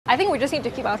I think we just need to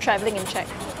keep our travelling in check.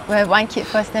 We have one kid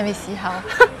first, then we see how.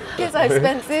 Kids are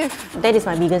expensive. That is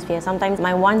my biggest fear. Sometimes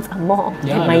my wants are more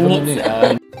than my definitely. needs.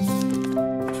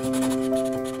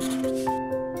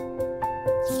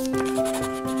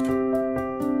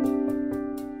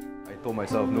 I told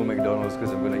myself no McDonald's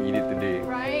because I'm gonna eat it today.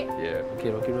 Right? Yeah. Okay,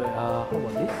 right. How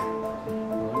about this? You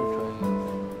want to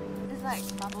try? It's like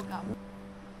bubblegum.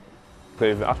 Okay,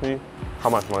 if you ask me how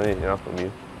much money is enough for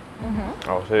me,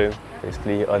 I would say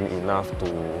basically earn enough to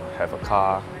have a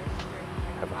car,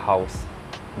 have a house,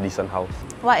 decent house.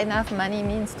 What enough money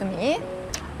means to me,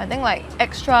 I think like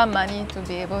extra money to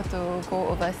be able to go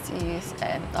overseas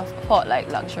and afford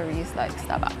like luxuries like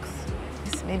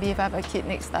Starbucks. Maybe if I have a kid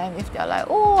next time, if they're like,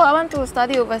 oh, I want to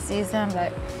study overseas, then I'm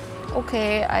like,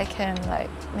 okay, I can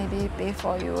like maybe pay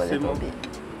for you a little bit.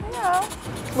 Yeah.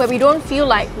 Where we don't feel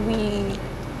like we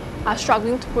are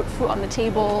struggling to put food on the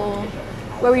table,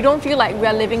 where we don't feel like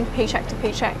we're living paycheck to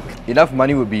paycheck. Enough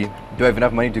money would be, do I have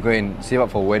enough money to go and save up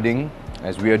for a wedding,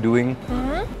 as we are doing?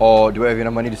 Or do I have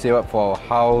enough money to save up for our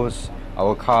house,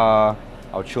 our car,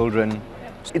 our children?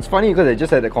 It's funny because I just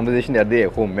had a conversation the other day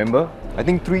at home, remember? I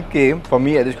think 3K for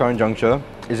me at this current juncture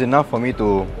is enough for me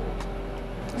to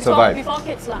survive. Before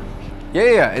kids lah.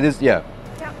 Yeah, it is, yeah.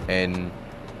 Yeah. And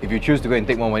if you choose to go and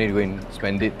take more money to go and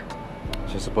spend it,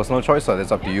 it's just a personal choice, so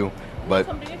that's up to you. But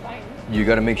Completely fine. you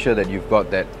gotta make sure that you've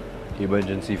got that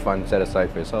emergency fund set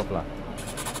aside for yourself lah.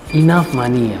 Enough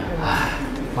money.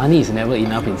 Money is never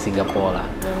enough in Singapore lah.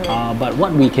 But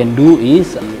what we can do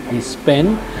is we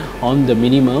spend on the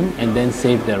minimum and then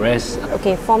save the rest.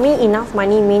 Okay, for me, enough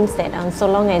money means that so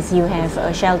long as you have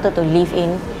a shelter to live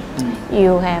in,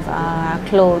 you have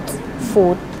clothes,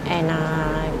 food, and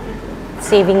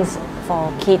savings for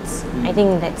kids. I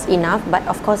think that's enough. But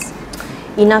of course,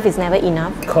 enough is never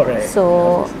enough. Correct.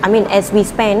 So, I mean, as we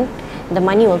spend, the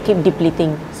money will keep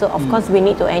depleting. So, of course, we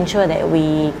need to ensure that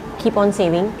we keep on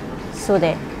saving so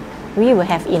that we will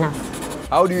have enough.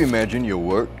 How do you imagine your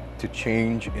work to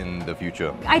change in the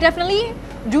future? I definitely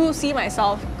do see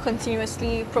myself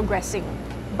continuously progressing,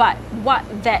 but what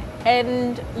that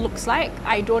end looks like,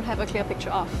 I don't have a clear picture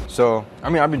of. So, I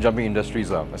mean, I've been jumping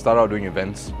industries. I started out doing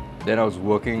events, then I was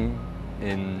working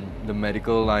in the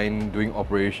medical line doing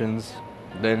operations,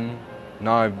 then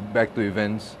now I'm back to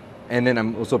events, and then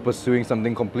I'm also pursuing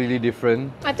something completely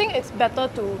different. I think it's better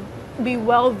to be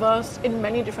well versed in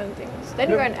many different things. Then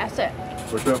you're an asset.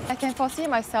 For sure. I can foresee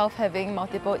myself having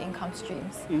multiple income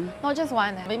streams. Not just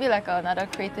one, maybe like another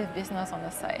creative business on the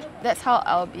side. That's how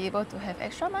I'll be able to have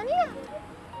extra money.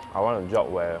 I want a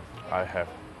job where I have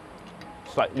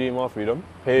slightly more freedom.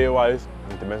 Pay-wise,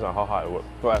 it depends on how hard I work.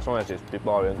 But as long as it's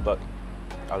people-oriented,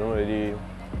 I don't really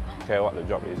care what the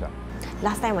job is.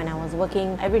 Last time when I was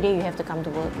working, every day you have to come to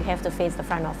work, you have to face the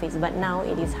front office, but now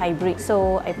it is hybrid.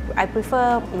 So I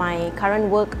prefer my current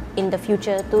work in the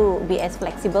future to be as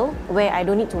flexible, where I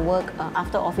don't need to work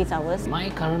after office hours. My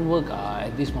current work,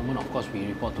 at this moment, of course, we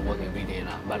report to work every day.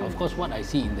 But of course, what I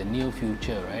see in the near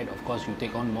future, right? Of course, you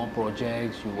take on more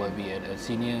projects, you will be at a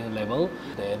senior level,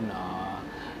 then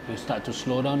you start to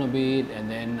slow down a bit, and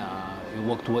then you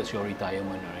work towards your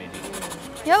retirement already.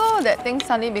 Yeah, that things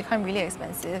suddenly become really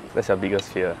expensive. That's your biggest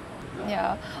fear.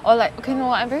 Yeah. Or like, okay, no,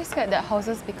 I'm very scared that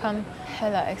houses become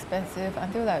hella expensive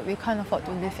until like we can't afford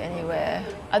to live anywhere.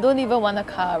 I don't even want a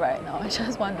car right now, I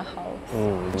just want a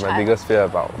house. My biggest fear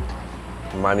about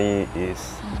money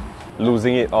is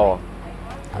losing it all.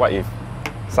 What if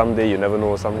someday you never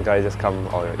know, some guy just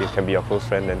come, or it can be your close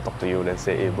friend, then talk to you, then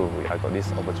say, hey bro, I got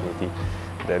this opportunity.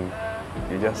 Then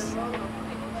you just,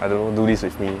 I don't know, do this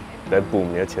with me. Then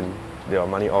boom, your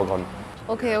money all gone.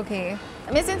 Okay.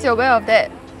 I mean, since you're aware of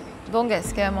that, don't get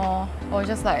scared more, or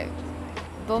just like,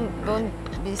 don't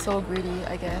be so greedy,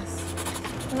 I guess.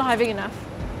 Not having enough.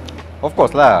 Of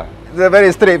course lah. It's a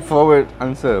very straightforward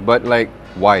answer, but like,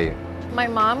 why? My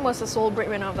mom was the sole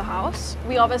breadwinner of the house.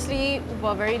 We obviously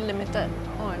were very limited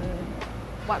on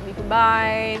what we could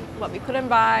buy, what we couldn't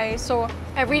buy. So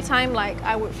every time like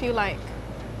I would feel like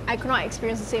I could not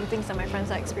experience the same things that my friends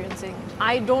are experiencing.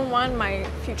 I don't want my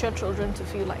future children to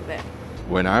feel like that.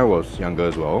 When I was younger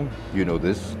as well, you know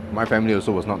this, my family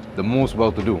also was not the most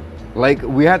well-to-do. Like,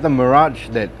 we had the mirage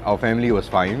that our family was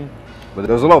fine, but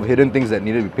there was a lot of hidden things that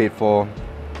needed to be paid for,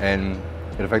 and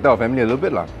it affected our family a little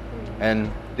bit lah.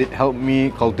 And it helped me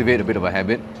cultivate a bit of a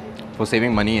habit for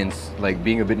saving money and like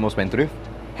being a bit more spendthrift.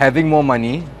 Having more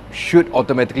money should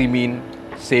automatically mean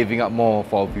saving up more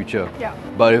for our future. Yeah.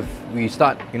 But if we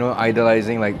start,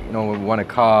 idolizing, like, we want a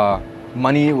car,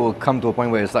 money will come to a point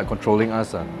where it start controlling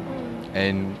us.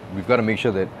 And we've got to make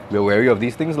sure that we're wary of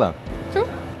these things lah. True.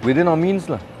 Within our means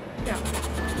lah. Yeah.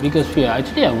 Biggest fear,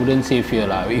 actually I wouldn't say fear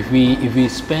lah. If we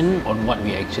spend on what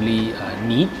we actually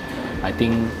need, I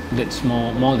think that's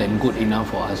more than good enough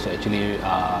for us to actually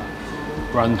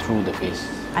run through the phase.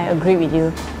 I agree with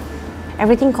you.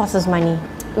 Everything costs money.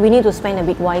 We need to spend a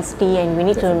bit wisely, and we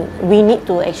need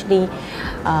to actually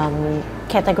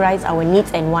categorize our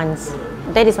needs and wants.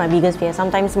 That is my biggest fear.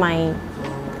 Sometimes my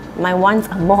wants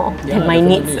are more than my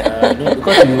needs.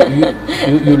 Because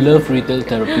you love retail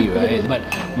therapy, right? But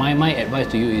my advice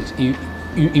to you is, if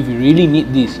you really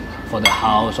need this for the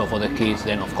house or for the kids,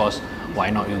 then of course, why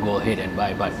not you go ahead and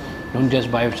buy. But don't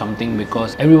just buy something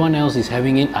because everyone else is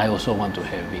having it, I also want to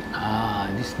have it.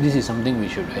 This is something we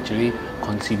should actually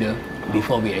consider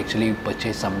before we actually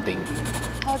purchase something.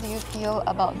 How do you feel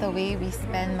about the way we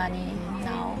spend money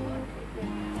now?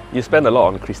 You spend a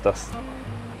lot on crystals.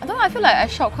 I don't know, I feel like I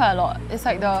shop quite a lot. It's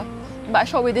like but I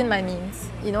shop within my means.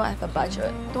 You know, I have a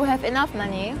budget. To have enough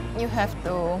money, you have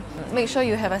to make sure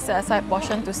you have a set aside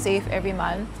portion to save every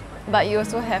month. But you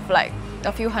also have like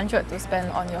a few hundred to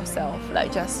spend on yourself.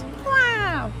 Like just,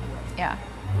 wow! Yeah.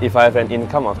 If I have an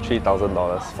income of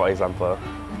 $3,000, for example,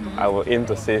 I will aim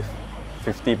to save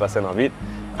 50% of it.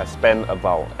 I spend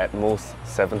about at most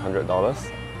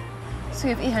 $700. So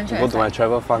you have 800. Go to my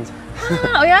travel funds.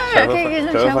 Oh yeah,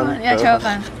 okay, travel fund. Yeah, travel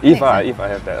fund. If I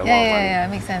have that amount of money. Yeah,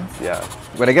 makes sense. Yeah.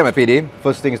 When I get my payday,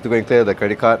 first thing is to go and clear the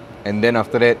credit card, and then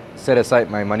after that, set aside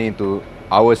my money into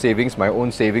our savings, my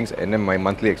own savings, and then my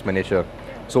monthly expenditure.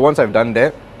 So once I've done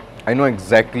that, I know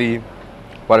exactly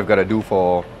what I've got to do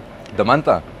for the month.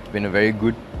 It's been a very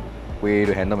good way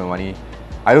to handle my money.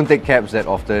 I don't take cabs that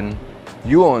often.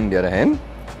 You, on the other hand,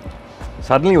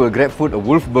 suddenly will grab food, a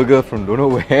wolf burger from don't know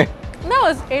where. That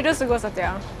was ages ago,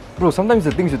 Satya. Bro, sometimes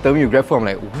the things you tell me you grab food, I'm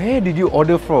like, where did you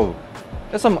order from?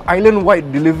 That's some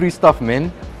island-wide delivery stuff,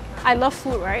 man. I love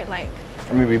food, right? Like,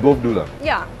 I mean, we both do lah.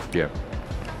 yeah. Yeah.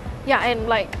 Yeah, and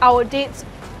like our dates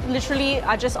literally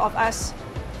are just of us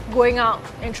going out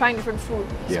and trying different food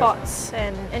spots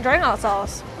and enjoying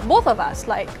ourselves. Both of us,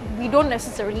 like, we don't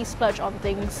necessarily splurge on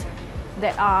things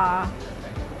that are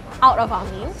out of our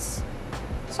means.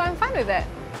 So I'm fine with that.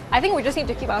 I think we just need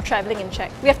to keep our travelling in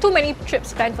check. We have too many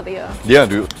trips planned for the year. Yeah,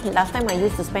 dude. Last time I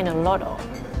used to spend a lot of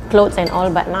clothes and all,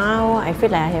 but now I feel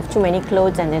like I have too many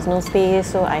clothes and there's no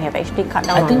space, so I have actually cut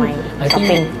down on my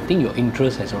shopping. I think your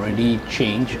interest has already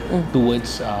changed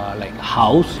towards like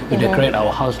house. We decorate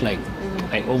our house like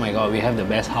oh my god, we have the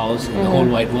best house in the whole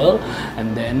wide world.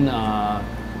 And then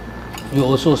you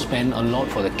also spend a lot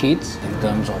for the kids in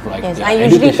terms of like I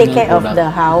usually take care of the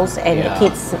house and the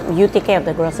kids. You take care of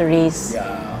the groceries.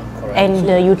 And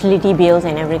the utility bills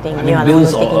and everything. I mean,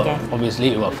 bills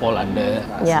obviously it will fall under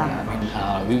us. Yeah.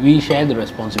 We share the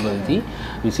responsibility.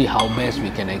 We see how best we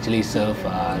can actually serve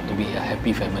to be a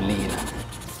happy family.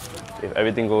 If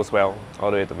everything goes well,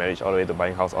 all the way to marriage, all the way to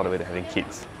buying house, all the way to having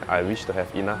kids, I wish to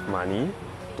have enough money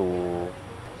to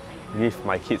give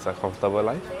my kids a comfortable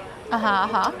life.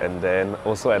 And then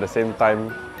also at the same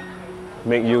time,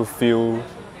 make you feel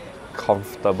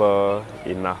comfortable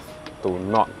enough to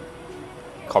not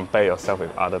compare yourself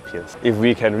with other peers. If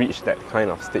we can reach that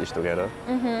kind of stage together,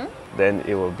 then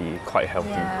it will be quite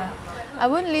healthy. Yeah. I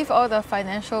wouldn't leave all the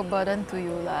financial burden to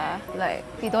you lah. Like,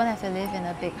 we don't have to live in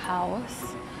a big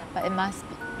house, but it must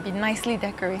be nicely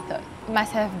decorated. It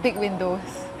must have big windows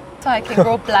so I can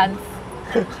grow plants.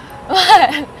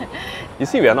 What? You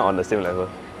see, we are not on the same level.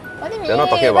 What do you mean? We're not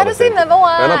talking about the same level.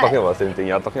 We're not talking about the same thing.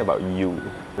 You're talking about you.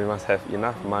 We must have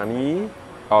enough money,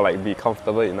 or like be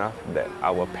comfortable enough that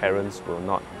our parents will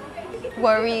not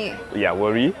worry. Yeah,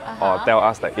 worry or tell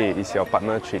us like, hey, is your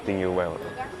partner treating you well?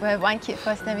 We have one kid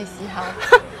first, then we see how.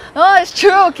 No, it's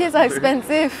true. Kids are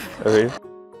expensive. Okay.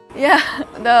 Yeah,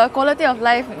 the quality of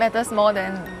life matters more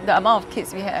than the amount of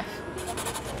kids we have.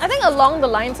 I think along the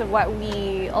lines of what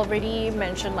we already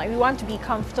mentioned, like we want to be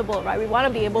comfortable, right? We want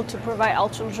to be able to provide our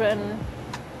children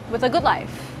with a good life.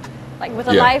 Like with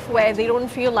a life where they don't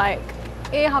feel like,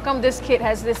 hey, how come this kid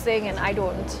has this thing and I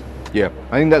don't? Yeah,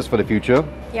 I think that's for the future.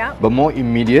 Yeah. But more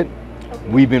immediate,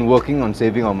 we've been working on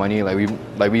saving our money. Like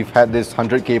we've had this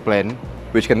 100K plan,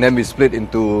 which can then be split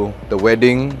into the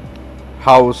wedding,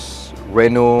 house,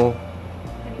 reno,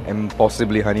 and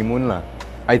possibly honeymoon lah.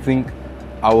 I think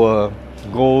our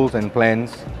goals and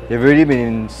plans have already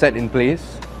been set in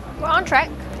place. We're on track.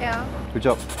 Yeah. Good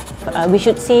job. We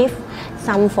should save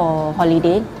some for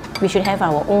holiday. We should have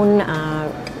our own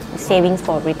savings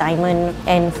for retirement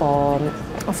and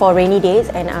for rainy days,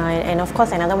 and of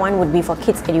course another one would be for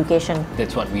kids' education.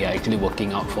 That's what we are actually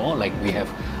working out for. Like we have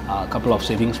a couple of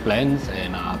savings plans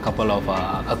and a couple of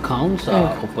accounts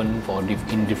open for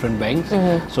in different banks,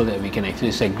 so that we can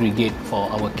actually segregate for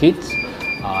our kids.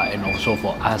 and also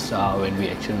for us when we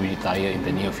actually retire in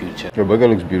the near future. Your burger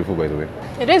looks beautiful, by the way.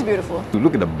 It is beautiful.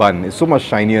 Look at the bun, it's so much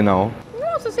shinier now.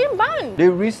 No, it's the same bun. They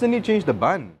recently changed the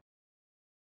bun.